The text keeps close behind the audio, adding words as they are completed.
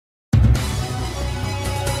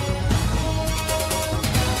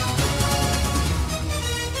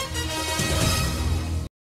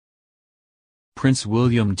Prince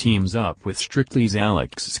William teams up with Strictly's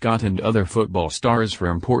Alex Scott and other football stars for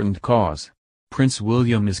important cause. Prince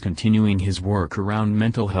William is continuing his work around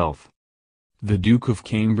mental health. The Duke of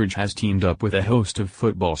Cambridge has teamed up with a host of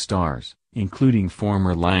football stars, including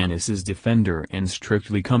former Lionesses defender and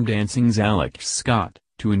Strictly Come Dancing's Alex Scott,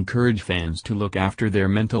 to encourage fans to look after their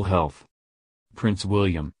mental health. Prince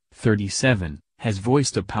William, 37, has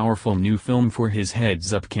voiced a powerful new film for his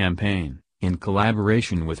Heads Up campaign, in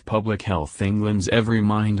collaboration with Public Health England's Every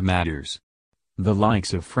Mind Matters. The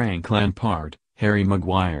likes of Frank Lampard, Harry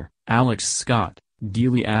Maguire, Alex Scott,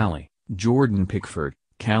 Dele Alli, Jordan Pickford,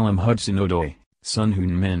 Callum Hudson-Odoi, Son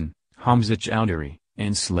Heung-min, Hamza Chowdhury,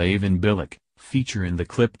 and Slaven Bilic, feature in the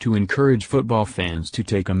clip to encourage football fans to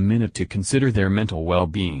take a minute to consider their mental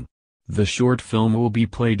well-being. The short film will be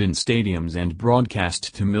played in stadiums and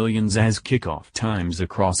broadcast to millions as kickoff times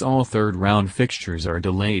across all third-round fixtures are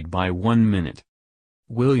delayed by 1 minute.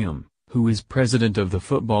 William, who is president of the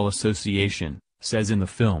Football Association, says in the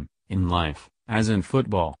film, "In life, as in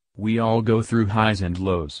football, we all go through highs and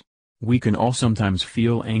lows. We can all sometimes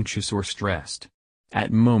feel anxious or stressed.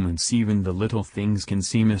 At moments even the little things can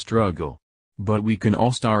seem a struggle. But we can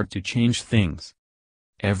all start to change things.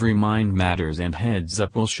 Every Mind Matters and Heads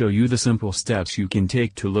Up will show you the simple steps you can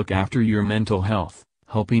take to look after your mental health,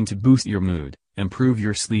 helping to boost your mood, improve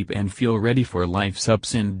your sleep and feel ready for life's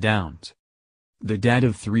ups and downs." The dad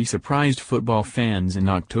of 3 surprised football fans in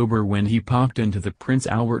October when he popped into the Prince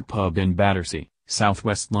Albert pub in Battersea,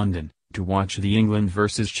 southwest London, to watch the England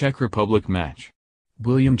vs Czech Republic match.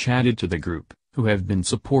 William chatted to the group, who have been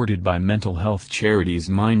supported by mental health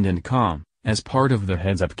charities Mind and Calm, as part of the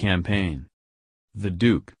Heads Up campaign. The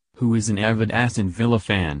Duke, who is an avid Aston Villa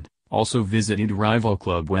fan, also visited rival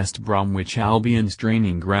club West Bromwich Albion's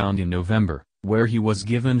training ground in November, where he was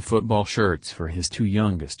given football shirts for his 2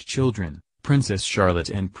 youngest children, Princess Charlotte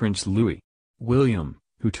and Prince Louis. William,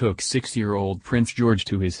 who took 6-year-old Prince George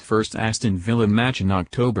to his first Aston Villa match in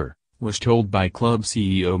October, was told by club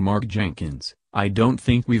CEO Mark Jenkins, "I don't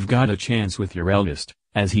think we've got a chance with your eldest,"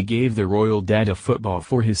 as he gave the royal dad a football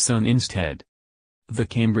for his son instead. The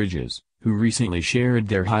Cambridges, who recently shared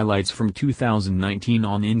their highlights from 2019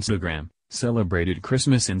 on Instagram, celebrated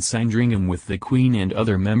Christmas in Sandringham with the Queen and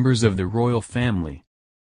other members of the royal family.